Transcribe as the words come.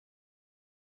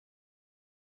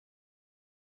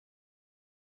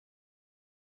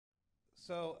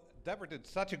So Deborah did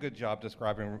such a good job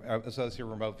describing associative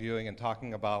remote viewing and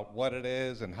talking about what it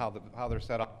is and how they're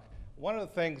set up. One of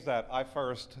the things that I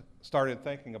first started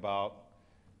thinking about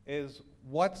is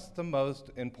what's the most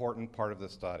important part of the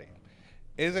study?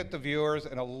 Is it the viewers?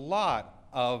 And a lot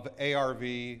of ARV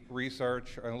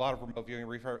research and a lot of remote viewing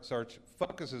research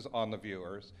focuses on the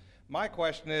viewers. My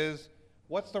question is,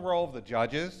 what's the role of the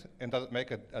judges, and does it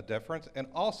make a difference? And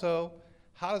also,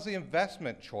 how does the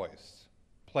investment choice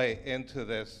play into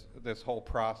this whole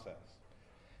process?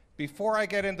 Before I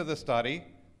get into the study,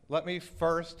 let me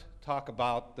first talk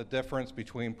about the difference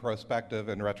between prospective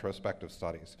and retrospective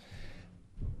studies.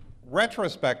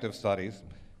 Retrospective studies,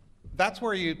 that's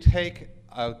where you take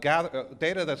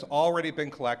data that's already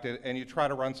been collected and you try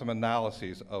to run some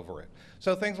analyses over it.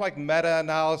 So things like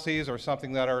meta-analyses are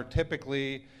something that are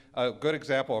typically a good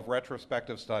example of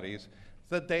retrospective studies.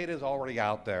 The data is already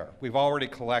out there. We've already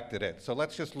collected it. So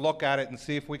let's just look at it and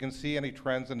see if we can see any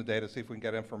trends in the data, see if we can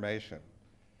get information.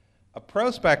 A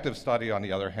prospective study, on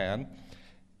the other hand,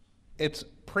 it's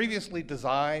previously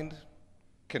designed,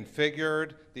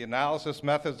 configured, the analysis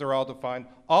methods are all defined.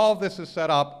 All of this is set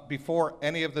up before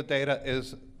any of the data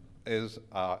is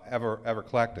ever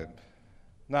collected.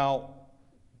 Now,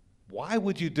 why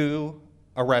would you do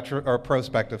a retro or a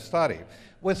prospective study?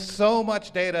 With so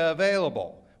much data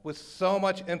available, with so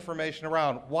much information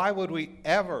around, why would we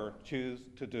ever choose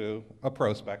to do a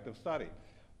prospective study?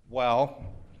 Well,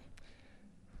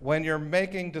 when you're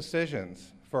making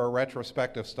decisions for a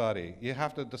retrospective study, you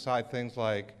have to decide things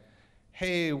like,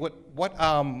 hey,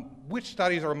 which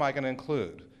studies am I going to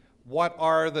include? What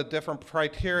are the different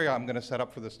criteria I'm going to set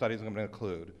up for the studies I'm going to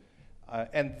include?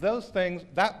 And those things,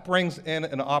 that brings in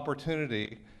an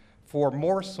opportunity for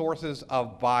more sources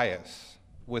of bias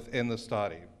within the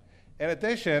study. In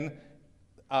addition,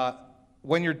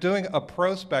 when you're doing a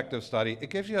prospective study,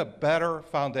 it gives you a better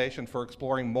foundation for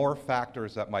exploring more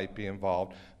factors that might be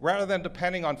involved, rather than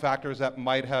depending on factors that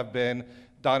might have been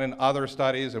done in other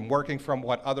studies and working from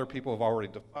what other people have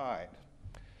already defined.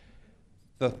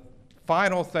 The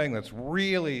final thing that's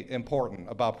really important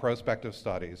about prospective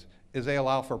studies is they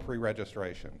allow for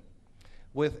pre-registration.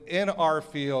 Within our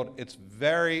field, it's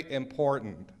very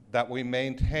important that we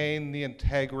maintain the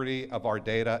integrity of our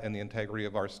data and the integrity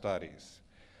of our studies.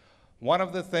 One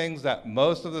of the things that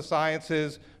most of the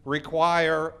sciences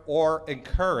require or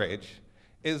encourage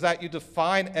is that you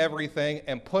define everything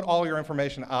and put all your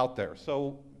information out there.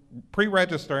 So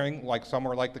pre-registering, like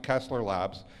somewhere like the Kessler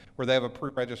Labs, where they have a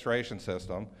pre-registration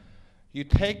system, you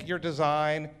take your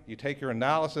design, you take your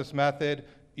analysis method,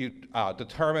 you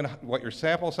determine what your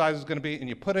sample size is going to be, and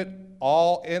you put it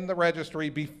all in the registry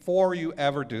before you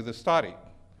ever do the study.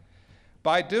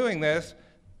 By doing this,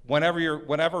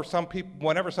 whenever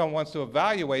someone wants to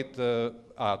evaluate the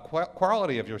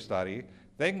quality of your study,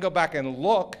 they can go back and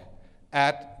look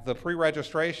at the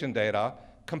pre-registration data,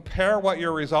 compare what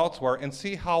your results were, and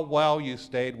see how well you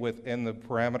stayed within the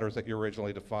parameters that you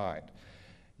originally defined.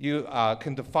 You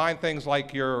can define things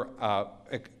like your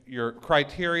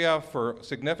criteria for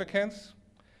significance,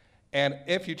 and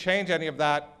if you change any of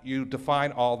that, you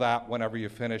define all that whenever you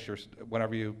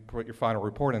whenever you put your final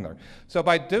report in there. So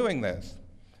by doing this,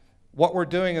 what we're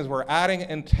doing is we're adding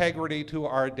integrity to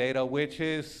our data, which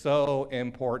is so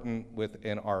important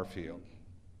within our field.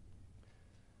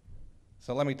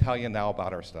 So let me tell you now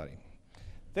about our study.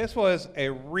 This was a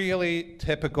really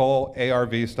typical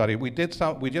ARV study. We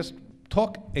just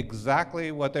took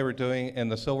exactly what they were doing in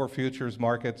the silver futures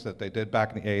markets that they did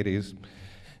back in the 80s.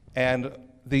 And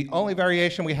the only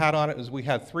variation we had on it is we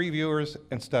had 3 viewers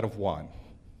instead of 1.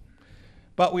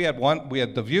 But we had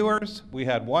the viewers, we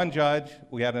had 1 judge,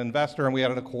 we had an investor, and we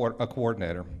had a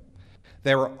coordinator.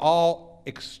 They were all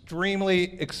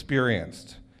extremely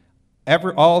experienced.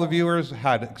 All the viewers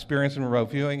had experience in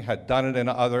remote viewing, had done it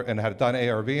and had done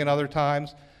ARV in other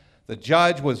times. The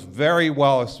judge was very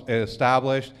well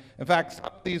established. In fact, some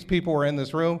of these people were in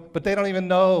this room, but they don't even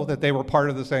know that they were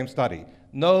part of the same study.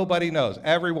 Nobody knows.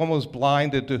 Everyone was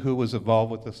blinded to who was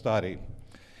involved with the study.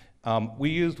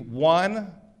 We used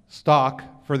 1 stock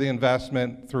for the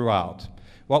investment throughout.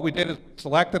 What we did is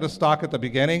selected a stock at the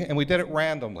beginning, and we did it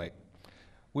randomly.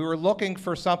 We were looking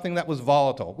for something that was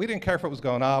volatile. We didn't care if it was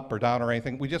going up or down or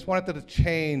anything. We just wanted it to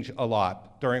change a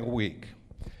lot during a week.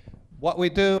 What we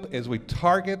do is we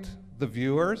target the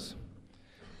viewers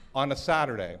on a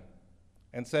Saturday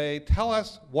and say, tell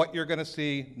us what you're going to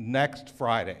see next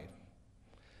Friday.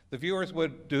 The viewers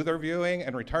would do their viewing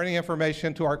and return the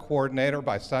information to our coordinator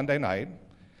by Sunday night.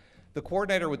 The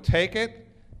coordinator would take it,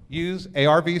 use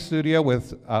ARV Studio,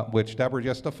 which Deborah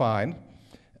just defined,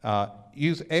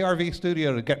 use ARV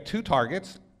Studio to get 2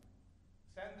 targets,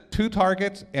 send the 2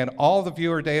 targets and all the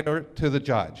viewer data to the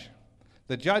judge.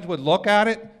 The judge would look at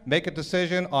it, make a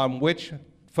decision on which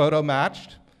photo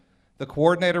matched. The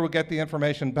coordinator would get the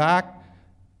information back,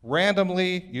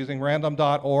 randomly, using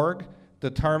random.org,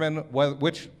 determine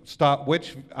which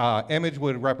image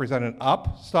would represent an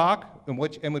up stock and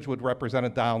which image would represent a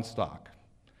down stock.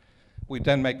 We'd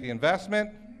then make the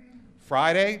investment.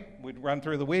 Friday, we'd run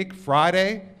through the week.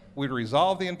 Friday, we'd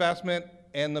resolve the investment,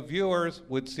 and the viewers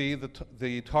would see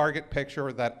the target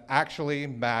picture that actually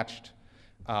matched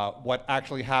what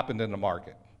actually happened in the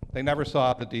market. They never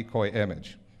saw the decoy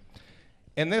image.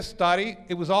 In this study,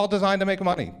 it was all designed to make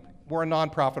money. We're a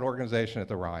nonprofit organization at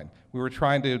the Rhine. We were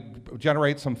trying to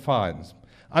generate some funds.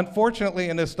 Unfortunately,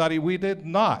 in this study, we did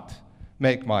not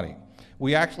make money.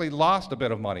 We actually lost a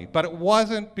bit of money, but it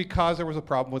wasn't because there was a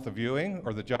problem with the viewing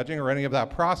or the judging or any of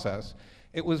that process.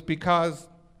 It was because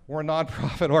we're a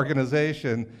nonprofit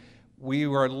organization. We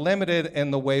were limited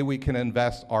in the way we can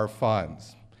invest our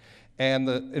funds. And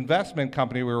the investment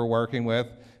company we were working with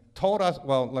told us,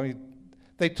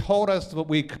 they told us that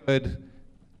we could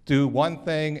do one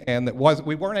thing, and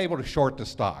we weren't able to short the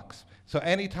stocks. So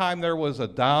anytime there was a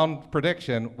down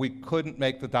prediction, we couldn't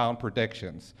make the down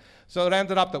predictions. So it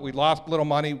ended up that we lost a little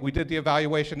money. We did the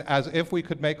evaluation as if we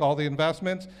could make all the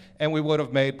investments, and we would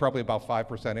have made probably about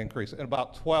 5% increase in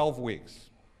about 12 weeks.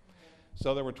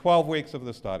 So there were 12 weeks of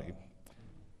the study.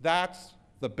 That's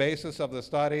the basis of the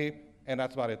study, and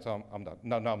that's about it. So I'm done.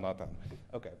 No, I'm not done.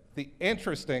 Okay. The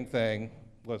interesting thing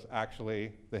was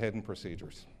actually the hidden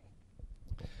procedures.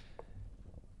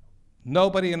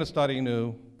 Nobody in the study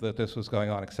knew that this was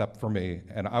going on except for me,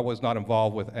 and I was not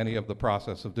involved with any of the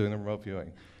process of doing the remote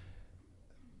viewing.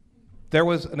 There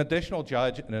was an additional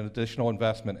judge and an additional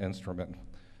investment instrument.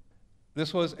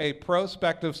 This was a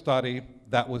prospective study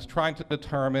that was trying to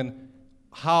determine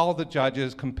how the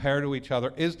judges compare to each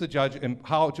other.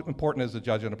 How important is the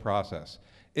judge in the process?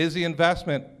 Is the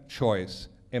investment choice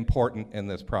important in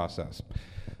this process?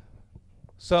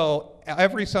 So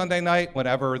every Sunday night,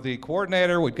 whenever the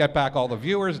coordinator would get back all the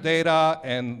viewers' data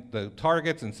and the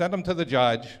targets and send them to the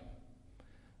judge,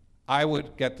 I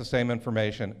would get the same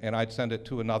information and I'd send it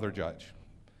to another judge.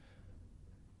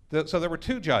 So there were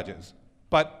 2 judges,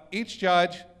 but each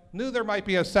judge knew there might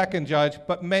be a second judge,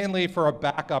 but mainly for a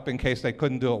backup in case they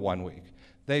couldn't do it one week.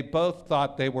 They both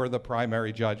thought they were the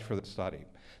primary judge for the study.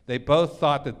 They both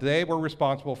thought that they were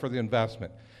responsible for the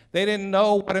investment. They didn't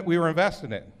know what we were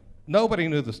investing in. Nobody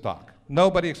knew the stock.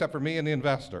 Nobody except for me and the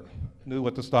investor knew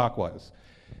what the stock was.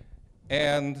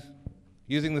 And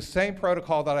using the same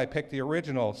protocol that I picked the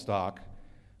original stock,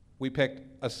 we picked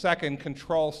a second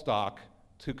control stock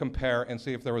to compare and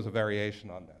see if there was a variation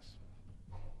on this.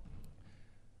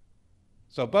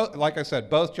 So like I said,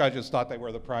 both judges thought they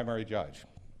were the primary judge.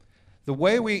 The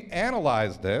way we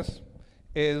analyzed this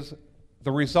is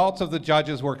the results of the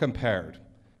judges were compared.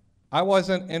 I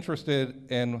wasn't interested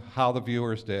in how the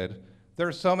viewers did.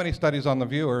 There's so many studies on the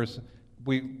viewers.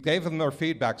 We gave them their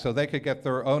feedback so they could get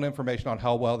their own information on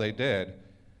how well they did.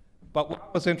 But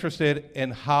I was interested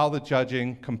in how the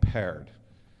judging compared.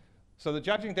 So the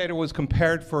judging data was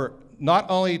compared for not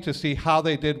only to see how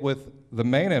they did with the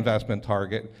main investment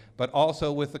target, but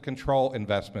also with the control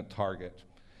investment target.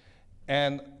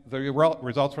 And the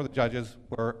results for the judges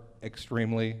were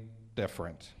extremely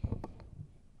different.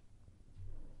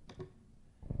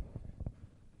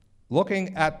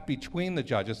 Looking at between the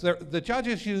judges, the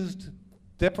judges used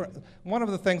different. One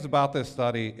of the things about this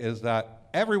study is that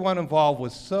everyone involved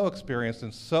was so experienced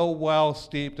and so well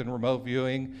steeped in remote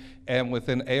viewing and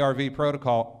within ARV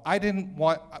protocol. I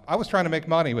was trying to make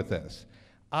money with this.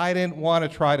 I didn't want to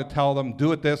try to tell them,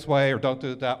 do it this way or don't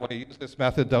do it that way, use this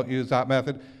method, don't use that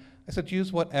method. I said,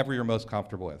 use whatever you're most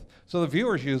comfortable with. So the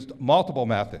viewers used multiple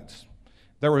methods.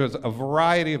 There was a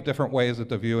variety of different ways that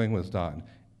the viewing was done.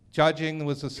 Judging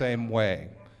was the same way.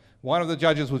 One of the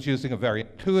judges was using a very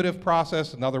intuitive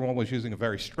process, another one was using a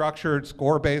very structured,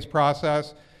 score-based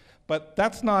process, but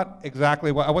that's not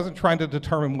exactly what, I wasn't trying to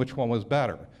determine which one was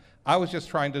better. I was just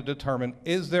trying to determine,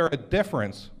 is there a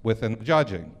difference within the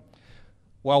judging?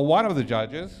 Well, one of the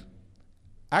judges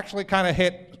actually kind of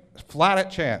hit flat at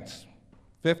chance,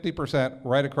 50%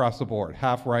 right across the board,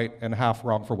 half right and half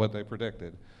wrong for what they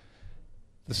predicted.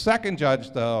 The second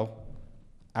judge, though,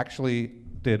 actually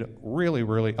did really,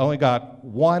 only got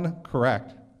 1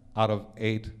 correct out of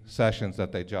 8 sessions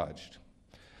that they judged.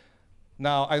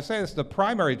 Now, I say this, the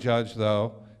primary judge,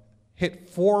 though, hit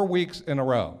 4 weeks in a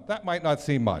row. That might not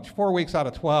seem much. 4 weeks out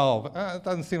of 12, it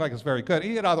doesn't seem like it's very good.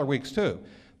 He hit other weeks, too.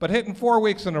 But hitting 4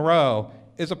 weeks in a row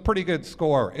is a pretty good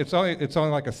score. It's only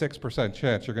like a 6%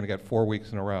 chance you're going to get 4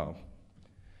 weeks in a row.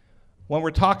 When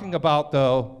we're talking about,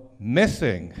 though,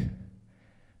 missing.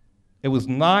 It was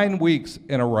 9 weeks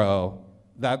in a row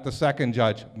that the second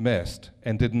judge missed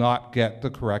and did not get the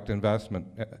correct investment,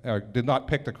 or did not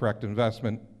pick the correct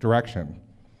investment direction.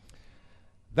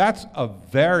 That's a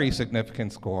very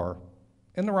significant score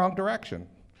in the wrong direction.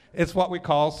 It's what we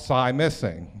call psi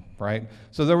missing, right?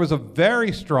 So there was a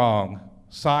very strong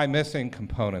psi missing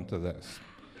component to this.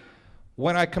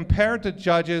 When I compared the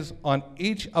judges on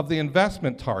each of the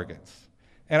investment targets,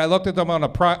 and I looked at them on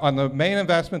the main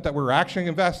investment that we were actually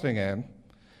investing in,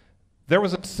 there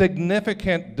was a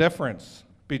significant difference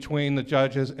between the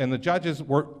judges, and the judges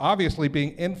were obviously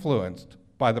being influenced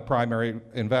by the primary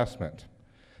investment.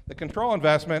 The control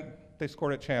investment, they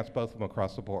scored a chance, both of them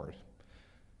across the board.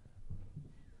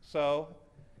 So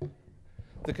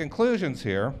the conclusions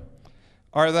here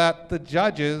are that the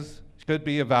judges should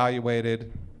be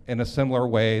evaluated in a similar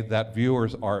way that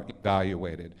viewers are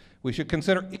evaluated. We should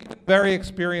consider even very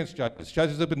experienced judges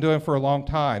that have been doing it for a long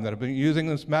time, that have been using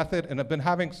this method and have been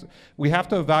having, we have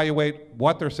to evaluate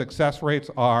what their success rates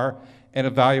are and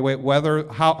evaluate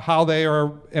how they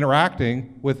are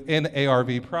interacting within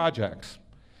ARV projects.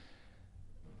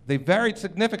 They varied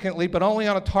significantly, but only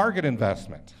on a target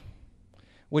investment,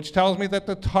 which tells me that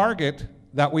the target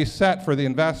that we set for the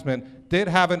investment did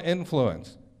have an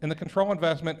influence. In the control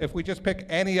investment, if we just pick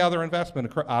any other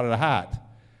investment out of the hat,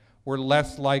 we're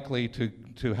less likely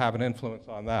to have an influence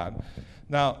on that.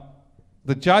 Now,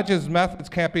 the judges' methods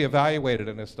can't be evaluated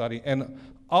in this study, and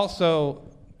also,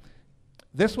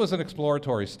 this was an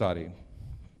exploratory study.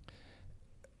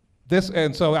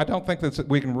 And so I don't think that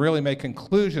we can really make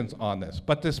conclusions on this,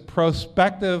 but this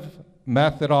prospective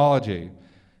methodology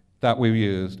that we've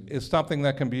used is something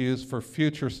that can be used for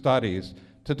future studies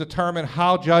to determine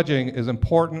how judging is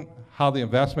important, how the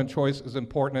investment choice is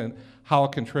important, and how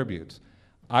it contributes.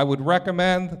 I would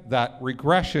recommend that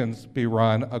regressions be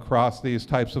run across these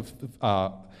types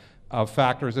of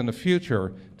factors in the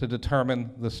future to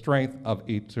determine the strength of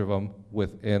each of them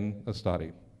within the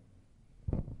study.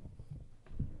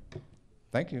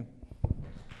 Thank you.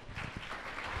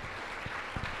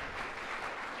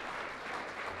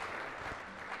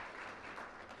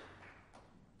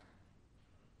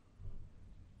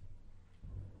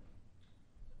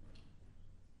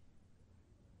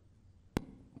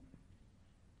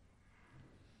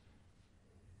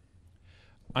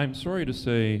 I'm sorry to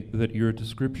say that your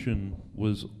description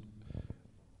was,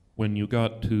 when you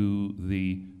got to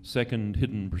the second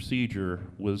hidden procedure,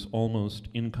 was almost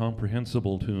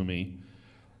incomprehensible to me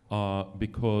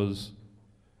because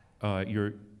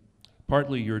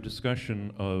partly your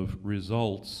discussion of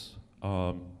results,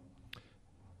 the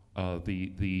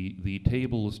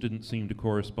tables didn't seem to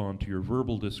correspond to your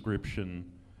verbal description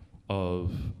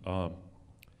of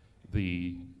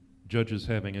the judges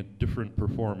having a different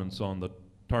performance on the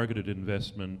targeted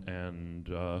investment and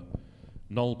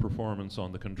null performance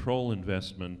on the control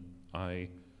investment.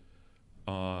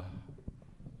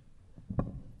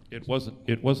 It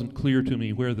wasn't clear to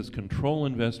me where this control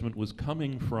investment was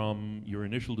coming from. Your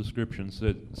initial descriptions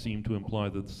seemed to imply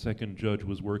that the second judge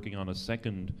was working on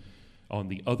on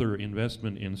the other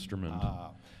investment instrument.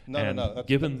 No.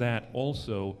 Given that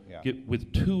also,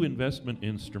 with two investment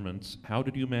instruments, how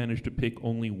did you manage to pick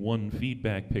only one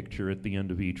feedback picture at the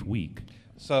end of each week?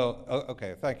 So,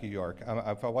 okay, thank you, York.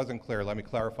 If I wasn't clear, let me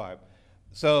clarify.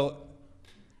 So,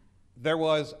 there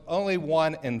was only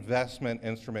one investment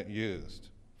instrument used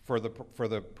for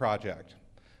the project.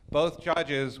 Both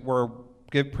judges were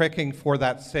picking for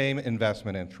that same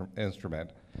investment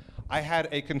instrument. I had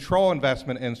a control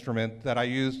investment instrument that I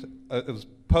used, it was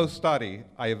post-study,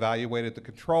 I evaluated the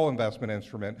control investment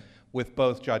instrument with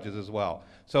both judges as well.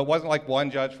 So it wasn't like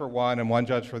one judge for one and one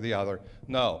judge for the other.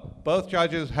 No, both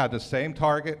judges had the same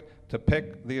target to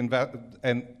pick the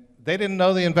and they didn't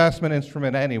know the investment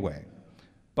instrument anyway,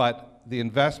 but the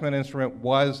investment instrument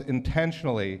was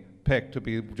intentionally picked to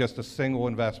be just a single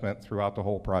investment throughout the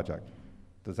whole project.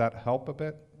 Does that help a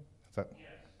bit? Yes.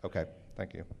 Okay,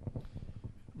 thank you.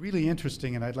 Really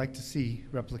interesting, and I'd like to see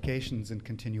replications and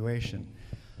continuation.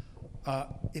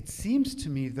 It seems to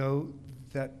me, though,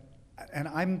 that, and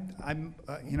I'm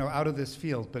out of this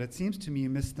field, but it seems to me you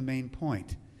missed the main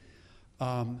point,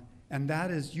 and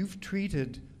that is you've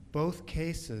treated both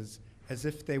cases as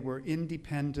if they were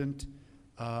independent,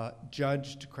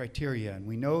 judged criteria, and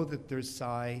we know that there's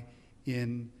psi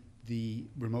in the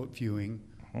remote viewing.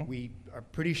 Mm-hmm. We are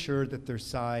pretty sure that there's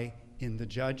psi in the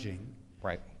judging.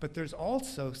 Right. But there's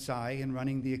also psi in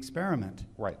running the experiment.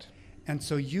 Right. And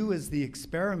so you as the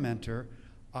experimenter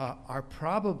are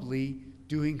probably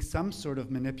doing some sort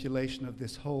of manipulation of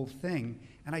this whole thing.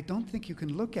 And I don't think you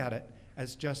can look at it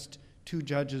as just two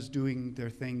judges doing their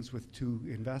things with two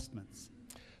investments.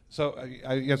 So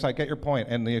yes, I get your point,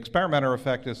 and the experimenter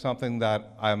effect is something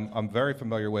that I'm very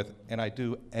familiar with, and I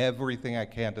do everything I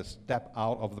can to step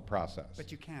out of the process. But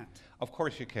you can't. Of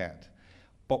course you can't.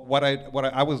 But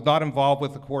I was not involved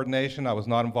with the coordination. I was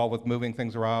not involved with moving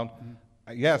things around.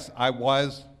 Mm-hmm. Yes, I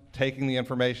was taking the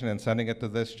information and sending it to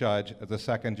this judge, the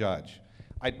second judge.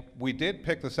 We did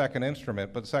pick the second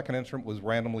instrument, but the second instrument was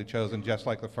randomly chosen, just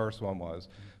like the first one was.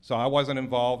 So I wasn't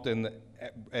involved in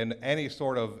any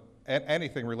sort of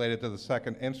anything related to the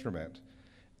second instrument,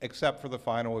 except for the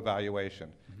final evaluation.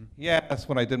 Mm-hmm. Yes,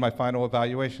 when I did my final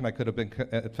evaluation, I could have been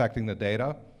affecting the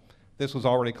data. This was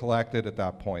already collected at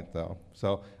that point, though.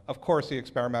 So, of course, the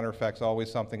experimenter effect's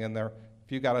always something in there.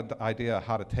 If you got an idea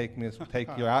how to take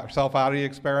yourself out of the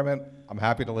experiment, I'm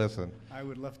happy to listen. I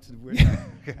would love to.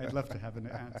 I'd love to have an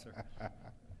answer.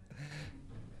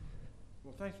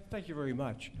 Well, thank you very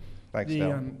much. Thanks,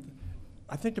 Dale.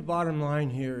 I think the bottom line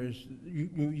here is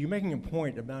you're making a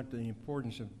point about the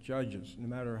importance of judges, no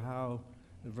matter how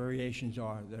the variations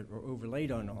are that are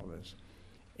overlaid on all this.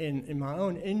 In my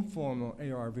own informal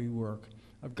ARV work,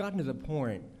 I've gotten to the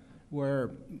point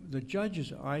where the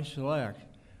judges I select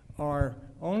are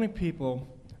only people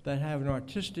that have an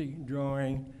artistic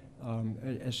drawing,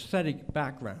 aesthetic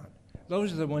background.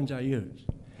 Those are the ones I use.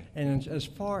 And as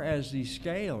far as the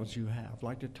scales you have,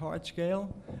 like the TART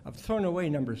scale, I've thrown away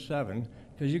number 7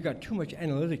 because you've got too much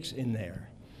analytics in there.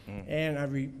 And I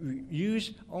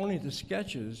use only the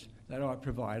sketches that are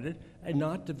provided and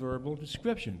not the verbal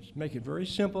descriptions. Make it very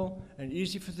simple and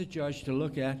easy for the judge to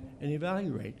look at and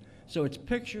evaluate. So it's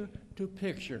picture to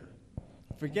picture.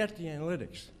 Forget the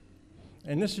analytics.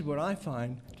 And this is what I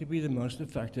find to be the most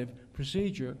effective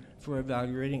procedure for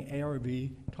evaluating ARV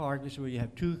targets where you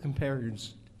have two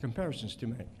comparisons to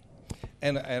make.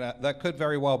 And that could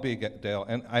very well be, Dale.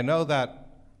 And I know that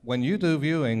when you do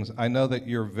viewings, I know that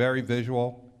you're very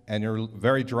visual and you're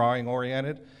very drawing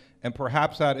oriented, and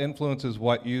perhaps that influences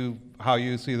how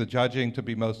you see the judging to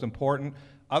be most important.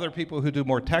 Other people who do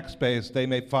more text-based, they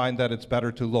may find that it's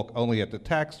better to look only at the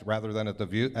text rather than at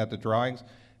the drawings.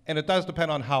 And it does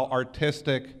depend on how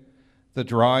artistic the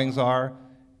drawings are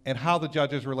and how the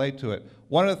judges relate to it.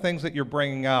 One of the things that you're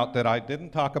bringing out that I didn't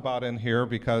talk about in here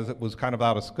because it was kind of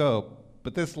out of scope,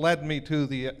 but this led me to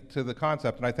the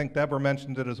concept, and I think Deborah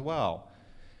mentioned it as well.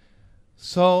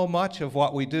 So much of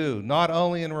what we do, not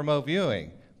only in remote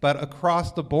viewing, but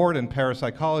across the board in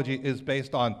parapsychology, is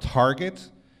based on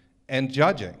targets and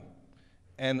judging.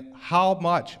 And how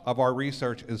much of our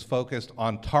research is focused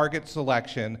on target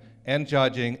selection and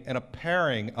judging and a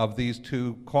pairing of these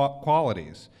two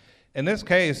qualities. In this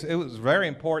case, it was very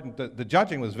important, the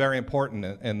judging was very important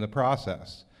in the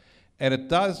process. And it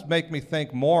does make me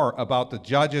think more about the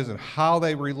judges and how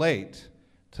they relate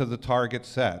to the target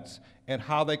sets and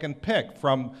how they can pick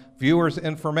from viewers'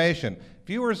 information.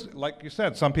 Viewers, like you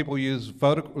said, some people use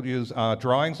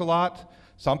drawings a lot.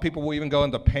 Some people will even go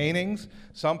into paintings.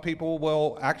 Some people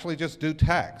will actually just do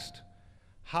text.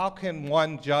 How can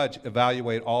one judge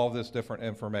evaluate all of this different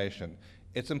information?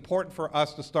 It's important for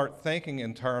us to start thinking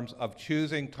in terms of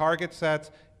choosing target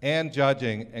sets and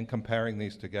judging and comparing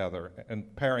these together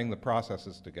and pairing the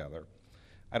processes together.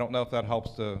 I don't know if that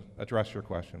helps to address your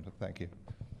question, but thank you.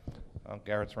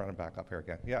 Garrett's running back up here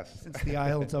again. Yes. Since the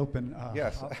aisle's open,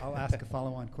 yes. I'll ask a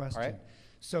follow-on question. All right.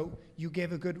 So you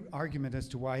gave a good argument as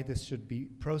to why this should be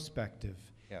prospective.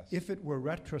 Yes. If it were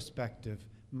retrospective,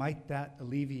 might that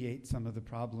alleviate some of the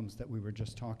problems that we were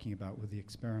just talking about with the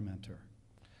experimenter?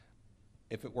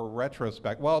 If it were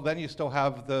retrospect, well, then you still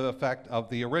have the effect of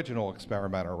the original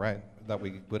experimenter, right? That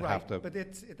we would have to. But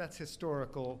that's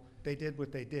historical. They did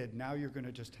what they did. Now you're going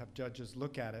to just have judges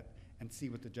look at it and see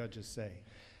what the judges say.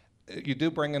 You do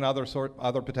bring in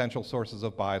other potential sources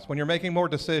of bias. When you're making more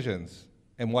decisions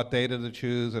and what data to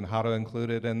choose and how to include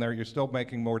it in there, you're still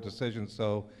making more decisions,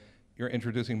 so you're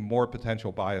introducing more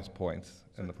potential bias points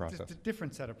in the process. It's a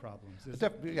different set of problems.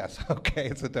 Yes, okay,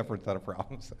 it's a different set of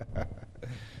problems.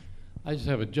 I just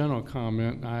have a general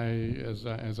comment.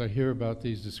 As I hear about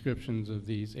these descriptions of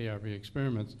these ARV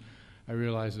experiments, I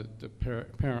realize that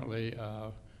apparently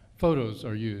photos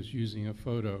are using a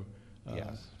photo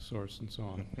yes. source and so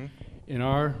on. Mm-hmm. In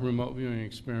our remote viewing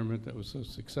experiment that was so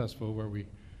successful, where we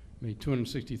made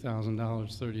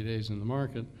 $260,000 30 days in the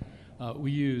market,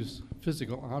 we use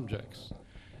physical objects.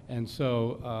 And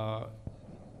so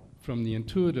from the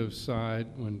intuitive side,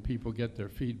 when people get their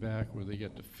feedback where they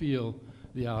get to feel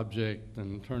the object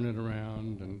and turn it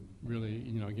around and really,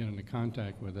 get into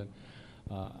contact with it,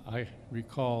 I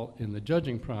recall in the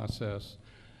judging process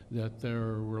that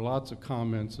there were lots of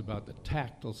comments about the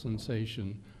tactile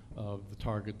sensation of the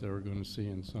target they were going to see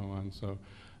and so on.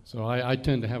 So I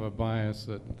tend to have a bias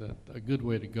that a good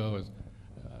way to go is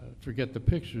forget the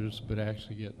pictures, but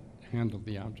actually handle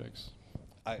the objects.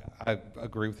 I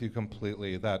agree with you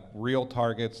completely that real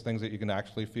targets, things that you can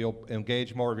actually feel,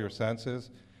 engage more of your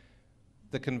senses.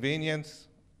 The convenience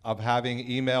of having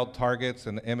emailed targets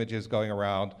and images going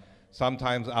around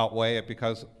sometimes outweigh it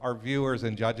because our viewers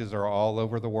and judges are all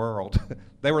over the world.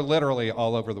 They were literally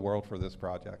all over the world for this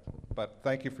project. But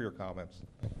thank you for your comments.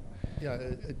 Yeah,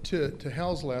 to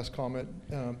Hal's last comment,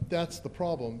 that's the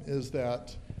problem, is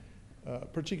that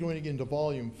particularly when you get into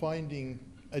volume, finding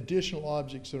additional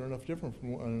objects that are enough different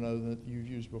from one another that you've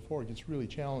used before gets really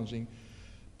challenging.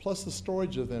 Plus the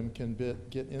storage of them can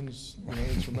get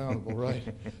insurmountable, right?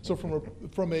 So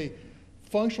from a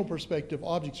functional perspective,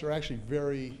 objects are actually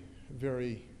very,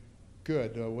 very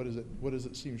good. What does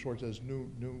it seem short says?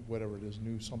 New whatever it is,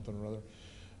 new something or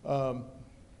other.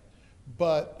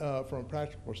 But from a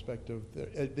practical perspective,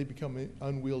 they become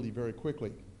unwieldy very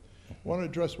quickly. I want to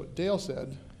address what Dale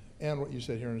said and what you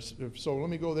said here. So let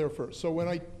me go there first. So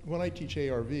when I teach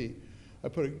ARV, I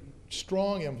put a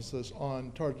strong emphasis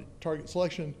on target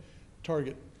selection,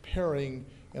 target pairing,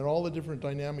 and all the different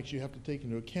dynamics you have to take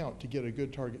into account to get a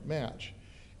good target match.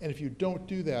 And if you don't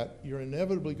do that, you're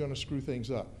inevitably going to screw things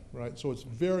up, right? So it's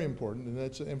very important, and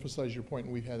that's to emphasize your point,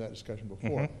 and we've had that discussion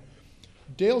before.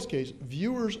 Mm-hmm. Dale's case,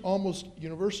 viewers almost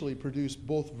universally produce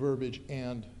both verbiage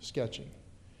and sketching.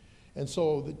 And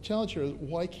so the challenge here is,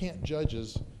 why can't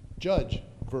judges judge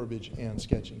verbiage and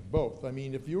sketching, both? I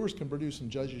mean, if viewers can produce and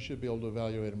judges should be able to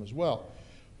evaluate them as well.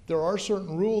 There are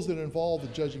certain rules that involve the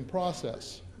judging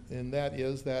process, and that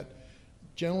is that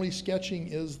generally sketching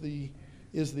is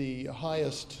the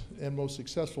highest and most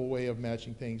successful way of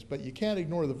matching things, but you can't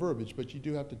ignore the verbiage, but you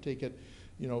do have to take it,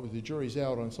 the jury's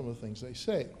out on some of the things they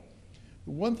say.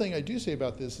 The one thing I do say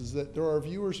about this is that there are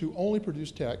viewers who only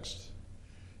produce text,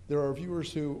 there are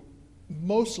viewers who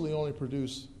mostly only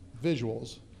produce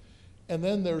visuals, and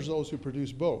then there's those who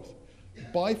produce both.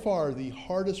 By far, the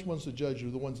hardest ones to judge are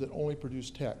the ones that only produce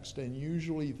text, and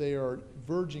usually they are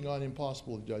verging on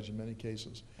impossible to judge in many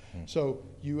cases. So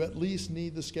you at least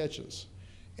need the sketches.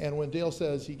 And when Dale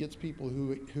says he gets people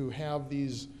who have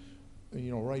these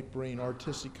right brain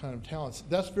artistic kind of talents,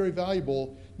 that's very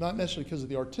valuable, not necessarily because of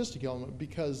the artistic element,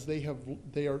 because they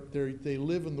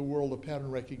live in the world of pattern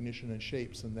recognition and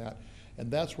shapes and that. And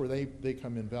that's where they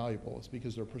come in valuable. It's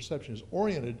because their perception is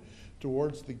oriented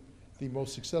towards the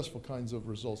most successful kinds of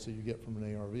results that you get from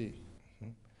an ARV.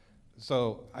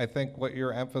 So I think what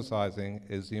you're emphasizing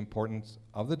is the importance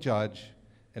of the judge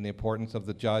and the importance of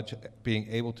the judge being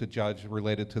able to judge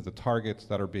related to the targets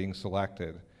that are being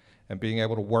selected and being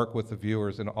able to work with the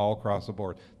viewers and all across the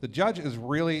board. The judge is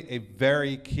really a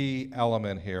very key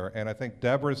element here, and I think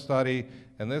Deborah's study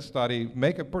and this study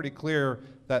make it pretty clear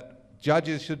that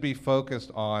judges should be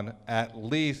focused on at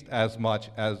least as much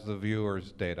as the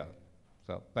viewers' data.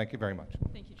 So thank you very much.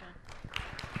 Thank you, John.